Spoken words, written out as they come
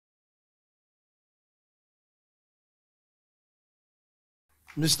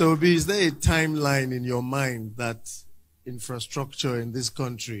Mr. Obi, is there a timeline in your mind that infrastructure in this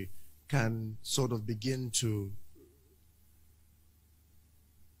country can sort of begin to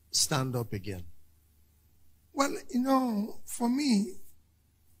stand up again? Well, for me,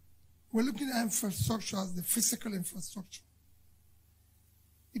 we're looking at infrastructure as the physical infrastructure.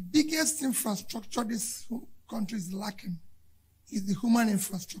 The biggest infrastructure this country is lacking is the human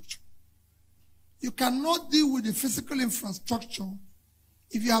infrastructure. You cannot deal with the physical infrastructure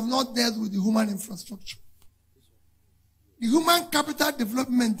if you have not dealt with the human infrastructure. The human capital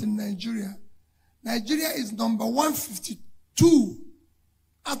development in Nigeria is number 152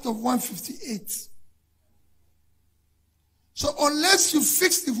 out of 158. So unless you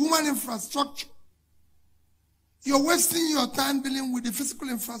fix the human infrastructure, you're wasting your time dealing with the physical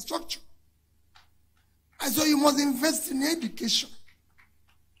infrastructure. And so you must invest in education.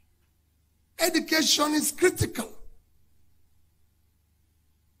 Education is critical.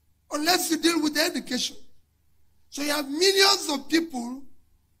 Unless you deal with education. So you have millions of people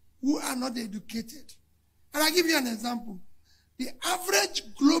who are not educated. And I'll give you an example. The average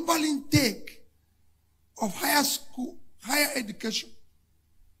global intake of higher education,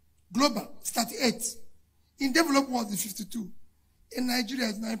 global, is 38. In developed world, is 52. In Nigeria,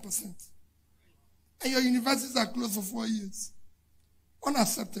 it's 9%. And your universities are closed for 4 years.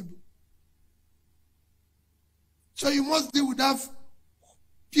 Unacceptable. So you must deal with that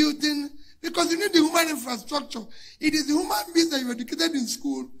building, because you need the human infrastructure. It is the human beings that you educated in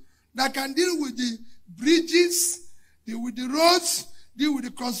school that can deal with the bridges, deal with the roads, deal with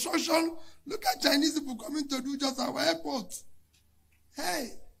the construction. Look at Chinese people coming to do just our airport.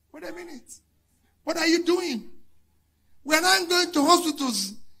 Hey, wait a minute. What are you doing? We're not going to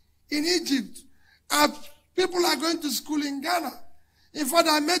hospitals in Egypt. People are going to school in Ghana. In fact,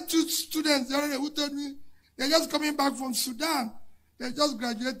 I met 2 students the other day who told me they're just coming back from Sudan. They just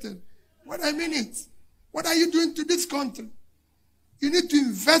graduated. Wait a minute. What are you doing to this country? You need to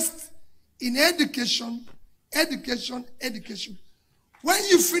invest in education, education, education. When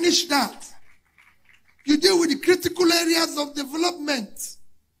you finish that, you deal with the critical areas of development.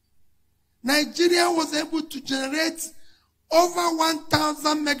 Nigeria was able to generate over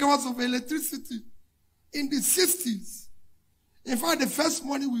 1,000 megawatts of electricity in the 60s. In fact, the first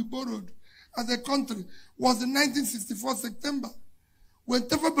money we borrowed as a country was in 1964 September, when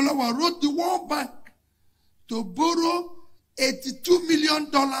Tafa Balewa wrote the World Bank to borrow $82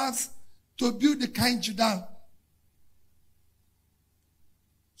 million to build the Kainji Dam.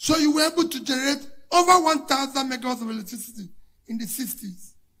 So you were able to generate over 1,000 megawatts of electricity in the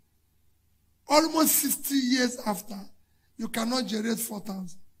 60s. Almost 60 years after, you cannot generate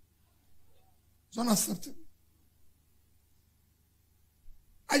 4,000. It's unacceptable.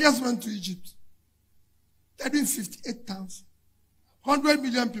 I just went to Egypt. They're doing 58,000. 100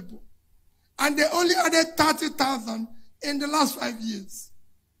 million people. And they only added 30,000 in the last 5 years.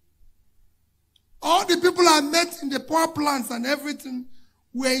 All the people I met in the power plants and everything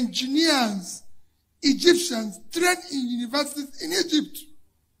were engineers, Egyptians, trained in universities in Egypt.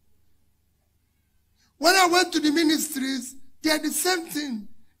 When I went to the ministries, they are the same thing.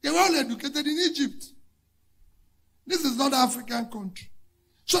 They were all educated in Egypt. This is not an African country.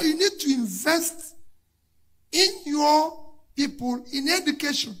 So you need to invest in your people in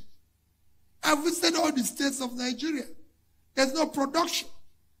education. I've visited all the states of Nigeria. There's no production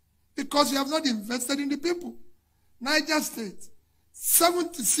because you have not invested in the people. Niger State,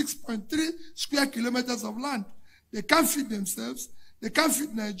 76.3 square kilometers of land. They can't feed themselves. They can't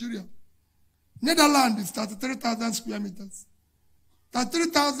feed Nigeria. Netherlands is 33,000 square meters.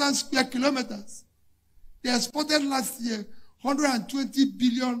 33,000 square kilometers. They exported last year 120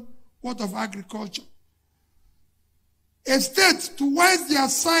 billion worth of agriculture. A state twice their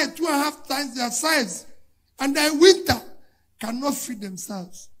size, 2.5 times their size, and in winter cannot feed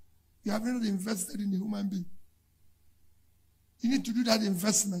themselves. You have not invested in a human being. You need to do that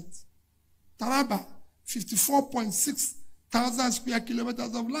investment. Taraba, 54.6 thousand square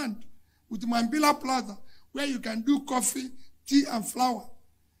kilometers of land with Mambila Plaza, where you can do coffee, tea, and flour.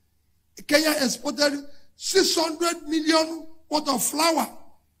 Kenya exported 600 million worth of flour.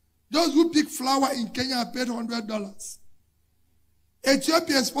 Those who pick flour in Kenya paid $100.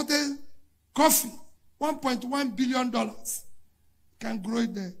 Ethiopia exported coffee, $1.1 billion. Can grow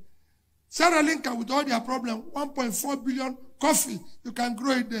it there. Sierra Leone, with all their problems, 1.4 billion coffee, you can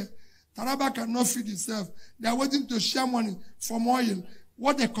grow it there. Taraba cannot feed itself. They are waiting to share money from oil.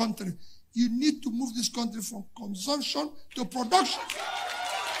 What a country. You need to move this country from consumption to production.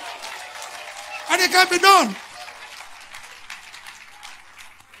 And it can be done.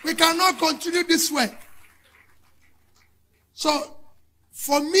 We cannot continue this way. So,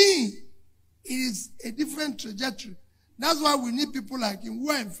 For me, it is a different trajectory. That's why we need people like him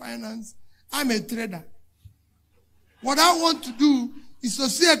who are in finance. I'm a trader. What I want to do is to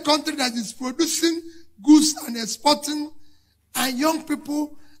see a country that is producing goods and exporting, and young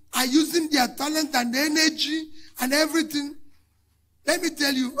people are using their talent and energy and everything. Let me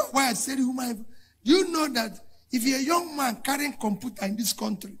tell you why I said human. Do you know that if you're a young man carrying computer in this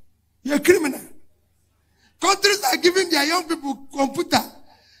country, you're a criminal? Countries are giving their young people computer.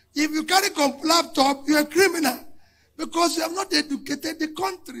 If you carry a laptop, you're a criminal because you have not educated the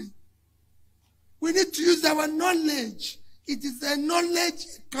country. We need to use our knowledge. It is a knowledge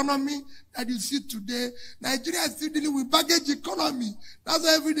economy that you see today. Nigeria is still dealing with baggage economy. That's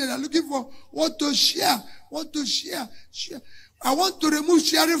why every day they're looking for what to share, share. I want to remove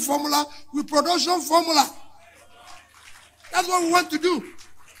sharing formula with production formula. That's what we want to do.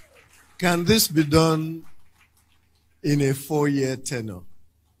 Can this be done in a 4-year tenure?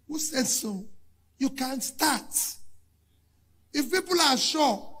 Who said so? You can start. If people are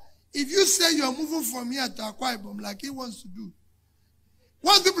sure, if you say you're moving from here to Akwa Ibom like he wants to do,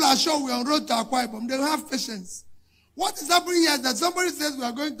 once people are sure we're on road to Akwa Ibom, they will have patience. What is happening here is that somebody says we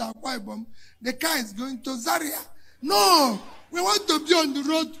are going to Akwa Ibom, the car is going to Zaria. No, we want to be on the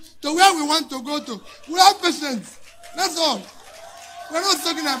road to where we want to go to. We have patience. That's all. We're not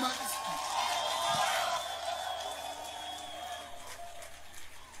talking about